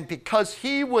 And because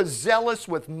he was zealous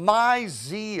with my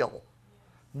zeal,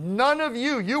 none of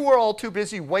you were all too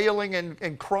busy wailing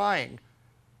and crying,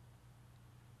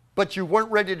 but you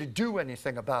weren't ready to do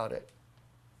anything about it.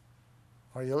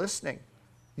 Are you listening?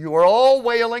 You were all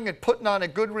wailing and putting on a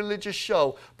good religious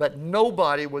show, but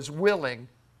nobody was willing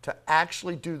to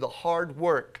actually do the hard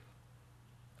work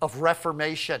of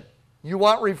reformation. You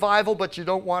want revival, but you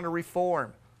don't want to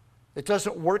reform. It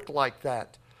doesn't work like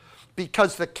that,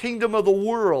 because the kingdom of the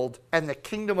world and the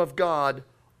kingdom of God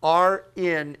are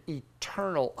in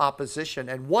eternal opposition.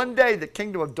 And one day the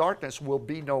kingdom of darkness will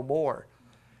be no more,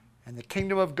 and the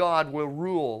kingdom of God will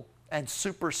rule and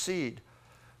supersede.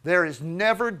 There is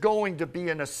never going to be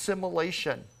an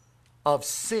assimilation of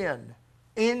sin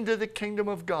into the kingdom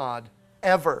of God,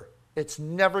 ever. It's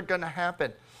never going to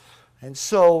happen. And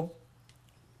so,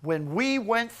 when we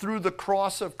went through the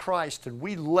cross of Christ and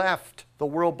we left the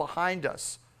world behind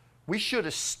us, we should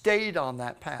have stayed on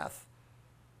that path.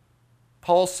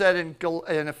 Paul said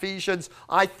in Ephesians,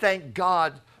 I thank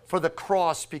God for the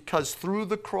cross, because through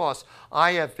the cross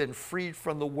I have been freed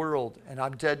from the world, and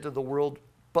I'm dead to the world,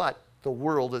 but the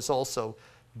world is also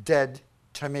dead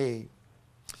to me.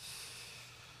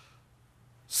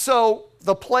 So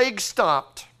the plague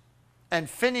stopped, and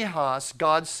Phinehas,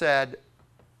 God said,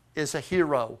 is a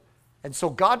hero. And so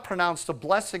God pronounced a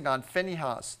blessing on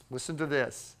Phinehas. Listen to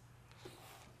this.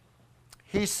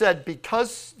 He said,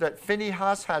 because that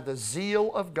Phinehas had the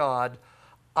zeal of God,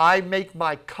 I make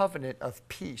my covenant of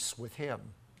peace with him.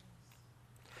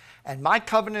 And my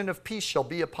covenant of peace shall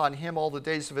be upon him all the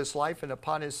days of his life, and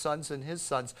upon his sons, and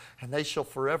they shall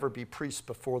forever be priests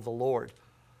before the Lord.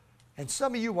 And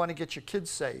some of you want to get your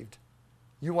kids saved.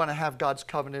 You want to have God's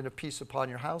covenant of peace upon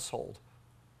your household.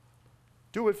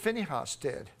 Do what Phinehas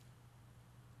did.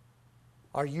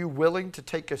 Are you willing to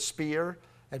take a spear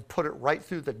and put it right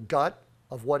through the gut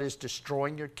of what is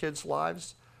destroying your kids'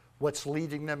 lives? What's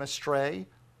leading them astray?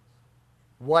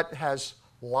 What has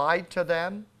lied to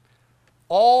them?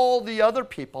 All the other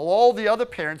people, all the other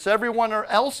parents, everyone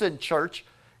else in church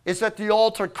is at the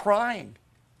altar crying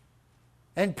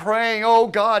and praying, oh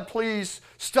God, please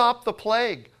stop the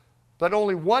plague. But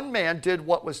only one man did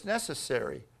what was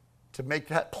necessary to make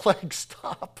that plague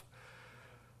stop.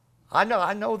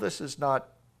 I know this is not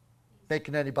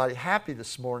making anybody happy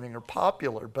this morning or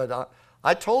popular, but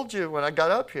I told you when I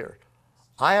got up here,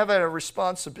 I have a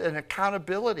responsibility, an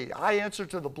accountability. I answer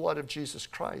to the blood of Jesus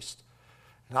Christ.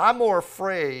 And I'm more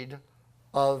afraid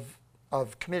of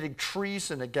committing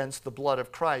treason against the blood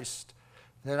of Christ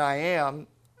than I am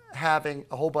having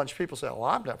a whole bunch of people say, oh,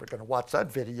 I'm never going to watch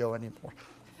that video anymore.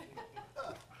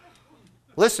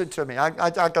 Listen to me. I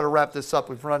got to wrap this up.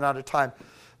 We've run out of time.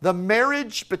 The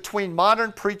marriage between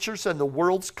modern preachers and the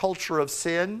world's culture of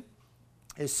sin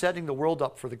is setting the world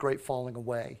up for the great falling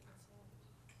away.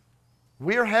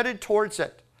 We're headed towards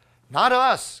it. Not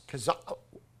us, because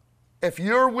if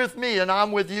you're with me and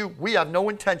I'm with you, we have no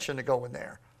intention of going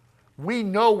there. We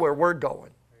know where we're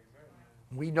going.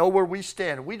 We know where we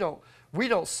stand. We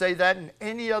don't say that in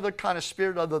any other kind of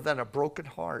spirit other than a broken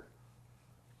heart.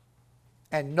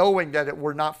 And knowing that it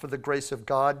were not for the grace of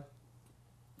God,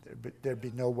 there'd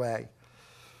be no way.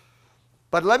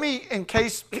 But let me, in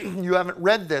case you haven't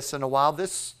read this in a while,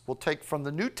 this will take from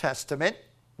the New Testament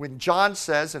when John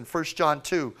says in 1 John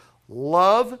 2,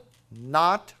 love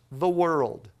not the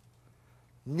world,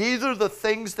 neither the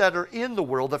things that are in the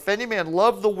world. If any man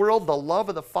love the world, the love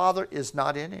of the Father is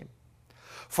not in him.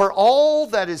 For all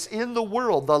that is in the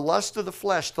world, the lust of the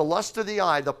flesh, the lust of the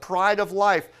eye, the pride of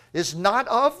life, is not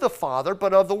of the Father,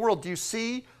 but of the world. Do you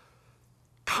see?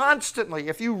 Constantly,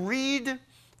 if you read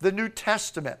the New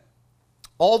Testament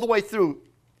all the way through,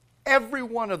 every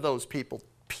one of those people,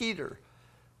 Peter,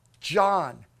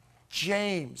 John,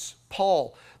 James,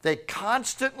 Paul, they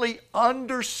constantly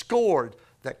underscored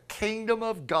the kingdom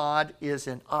of God is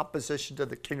in opposition to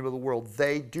the kingdom of the world.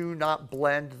 They do not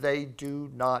blend. They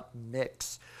do not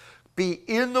mix. Be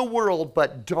in the world,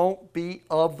 but don't be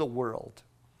of the world.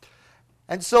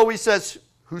 And so he says,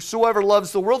 whosoever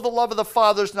loves the world, the love of the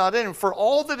Father is not in him. For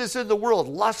all that is in the world,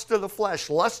 lust of the flesh,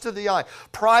 lust of the eye,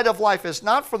 pride of life, is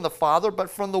not from the Father, but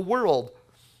from the world.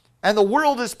 And the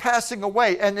world is passing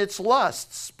away, and its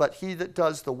lusts, but he that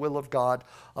does the will of God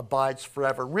abides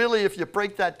forever. Really, if you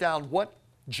break that down, what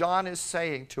John is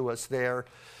saying to us there,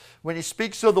 when he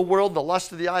speaks of the world, the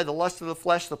lust of the eye, the lust of the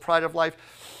flesh, the pride of life,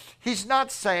 he's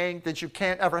not saying that you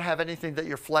can't ever have anything that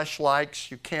your flesh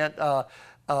likes. You can't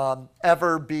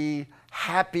ever be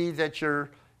happy that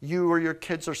you or your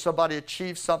kids or somebody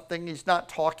achieve something. He's not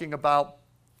talking about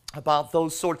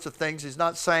those sorts of things. He's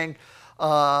not saying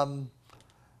lust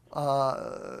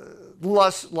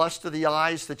of the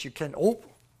eyes that you can,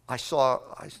 I saw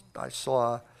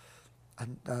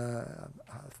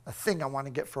a thing I want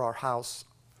to get for our house.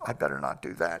 I better not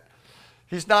do that.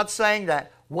 He's not saying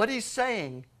that. What he's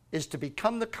saying is to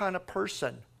become the kind of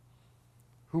person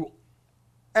who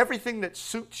everything that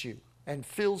suits you and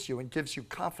fills you and gives you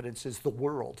confidence is the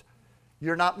world.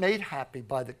 You're not made happy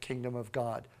by the kingdom of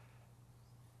God.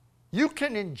 You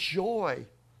can enjoy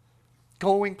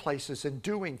going places and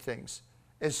doing things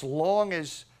as long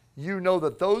as you know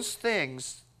that those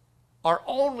things are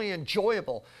only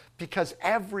enjoyable because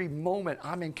every moment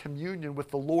I'm in communion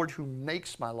with the Lord who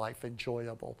makes my life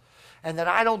enjoyable. And that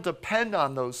I don't depend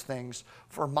on those things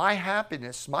for my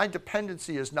happiness. My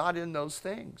dependency is not in those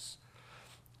things.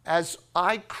 As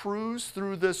I cruise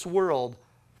through this world,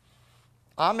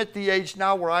 I'm at the age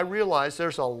now where I realize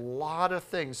there's a lot of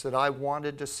things that I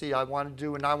wanted to see, I wanted to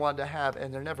do, and I wanted to have,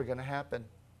 and they're never going to happen.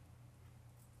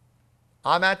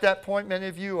 I'm at that point. Many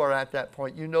of you are at that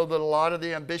point. You know that a lot of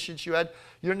the ambitions you had,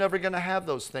 you're never going to have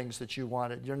those things that you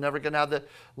wanted. You're never going to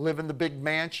live in the big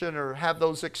mansion or have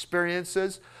those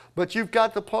experiences. But you've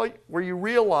got the point where you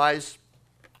realize,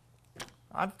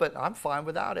 I'm fine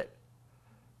without it.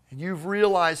 And you've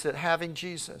realized that having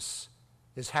Jesus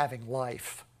is having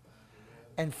life.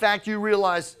 In fact, you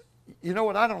realize, you know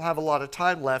what, I don't have a lot of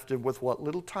time left, and with what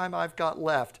little time I've got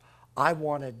left, I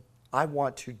want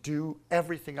to do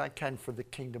everything I can for the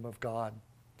kingdom of God.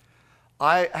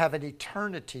 I have an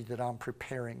eternity that I'm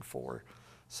preparing for.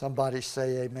 Somebody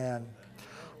say amen.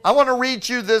 I want to read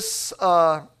you this.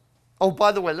 Oh,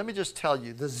 by the way, let me just tell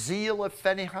you, the zeal of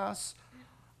Phinehas,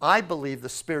 I believe the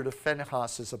spirit of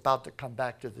Phinehas is about to come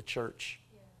back to the church.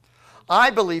 I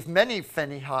believe many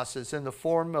Phinehases in the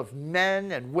form of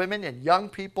men and women and young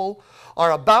people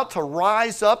are about to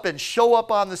rise up and show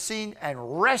up on the scene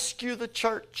and rescue the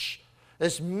church.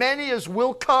 As many as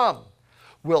will come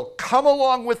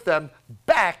along with them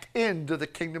back into the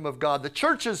kingdom of God. The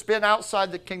church has been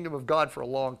outside the kingdom of God for a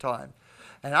long time.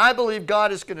 And I believe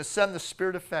God is going to send the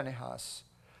spirit of Phinehas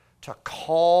to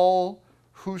call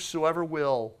whosoever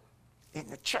will in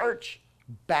the church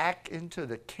back into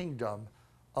the kingdom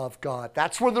of God.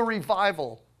 That's where the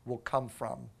revival will come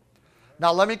from.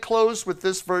 Now let me close with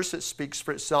this verse that speaks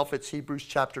for itself. It's Hebrews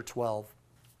chapter 12.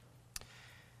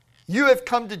 You have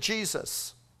come to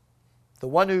Jesus, the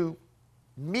one who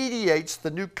mediates the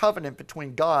new covenant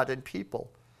between God and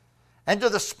people, and to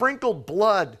the sprinkled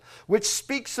blood, which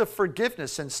speaks of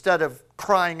forgiveness instead of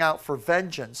crying out for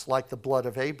vengeance like the blood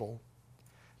of Abel.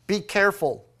 Be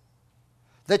careful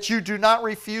that you do not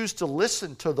refuse to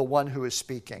listen to the one who is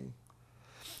speaking.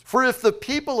 For if the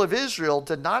people of Israel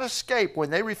did not escape when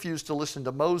they refused to listen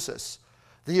to Moses,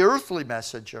 the earthly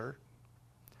messenger,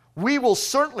 we will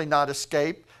certainly not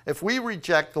escape if we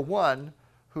reject the one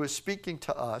who is speaking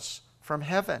to us from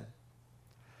heaven.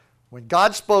 When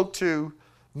God spoke to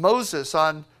Moses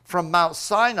from Mount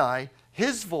Sinai,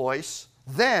 his voice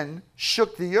then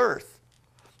shook the earth.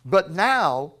 But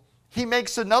now he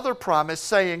makes another promise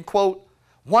saying, quote,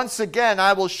 once again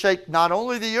I will shake not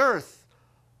only the earth,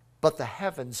 but the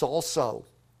heavens also.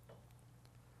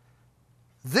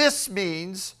 This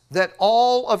means that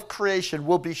all of creation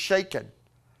will be shaken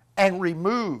and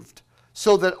removed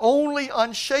so that only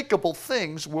unshakable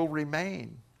things will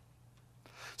remain.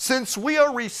 Since we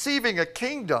are receiving a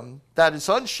kingdom that is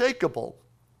unshakable,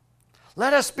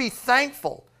 let us be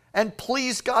thankful and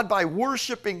please God by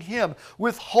worshiping Him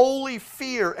with holy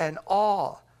fear and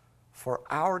awe, for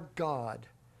our God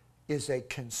is a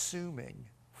consuming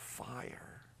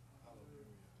fire.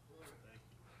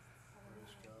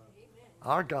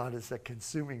 Our God is a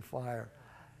consuming fire.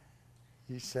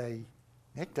 You say,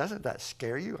 Nick, doesn't that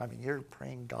scare you? I mean, you're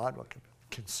praying God with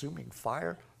consuming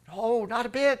fire? No, not a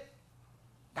bit.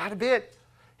 Not a bit.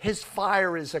 His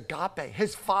fire is agape.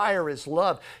 His fire is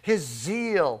love. His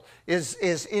zeal is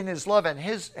in His love, and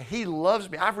He loves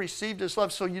me. I've received His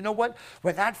love. So you know what?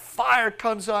 When that fire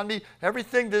comes on me,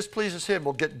 everything displeases Him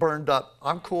will get burned up.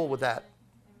 I'm cool with that.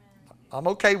 I'm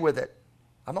okay with it.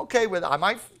 I'm okay with it. I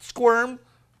might squirm,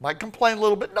 might complain a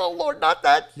little bit. No, Lord, not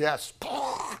that. Yes.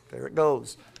 There it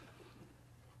goes.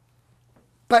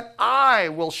 But I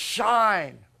will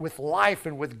shine with life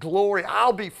and with glory.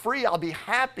 I'll be free. I'll be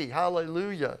happy.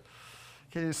 Hallelujah.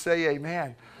 Can you say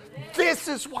amen? Amen? This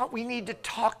is what we need to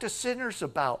talk to sinners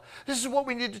about. This is what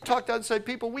we need to talk to unsaved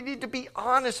people. We need to be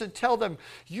honest and tell them,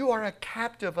 you are a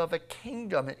captive of a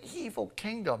kingdom, an evil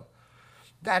kingdom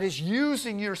that is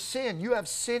using your sin. You have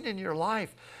sin in your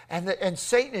life, and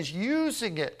Satan is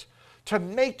using it to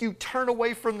make you turn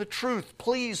away from the truth.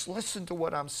 Please listen to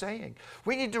what I'm saying.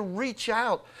 We need to reach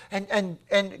out and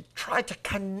try to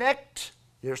connect,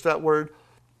 here's that word,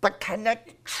 but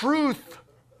connect truth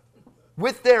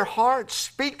with their hearts.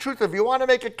 Speak truth. If you want to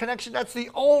make a connection, that's the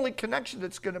only connection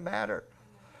that's going to matter.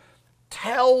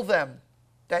 Tell them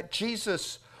that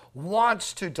Jesus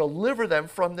wants to deliver them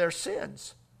from their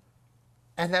sins.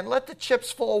 And then let the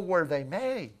chips fall where they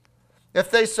may. If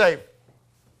they say,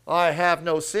 I have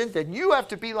no sin, then you have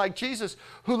to be like Jesus,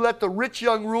 who let the rich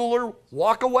young ruler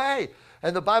walk away.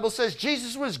 And the Bible says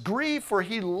Jesus was grieved, for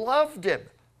He loved him,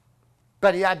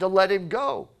 but He had to let him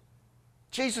go.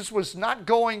 Jesus was not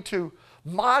going to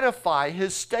modify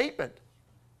His statement.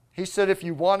 He said, if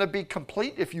you want to be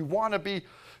complete, if you want to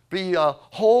be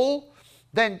whole,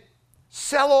 then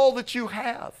sell all that you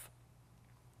have.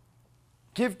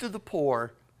 Give to the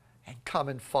poor and come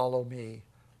and follow me.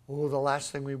 Oh, the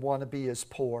last thing we want to be is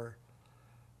poor.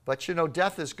 But you know,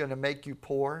 death is going to make you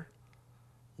poor.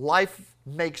 Life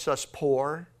makes us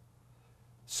poor.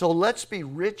 So let's be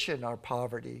rich in our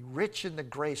poverty, rich in the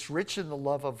grace, rich in the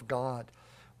love of God.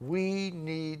 We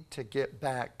need to get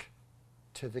back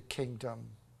to the kingdom.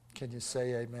 Can you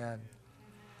say amen?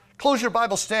 Close your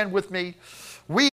Bible, stand with me.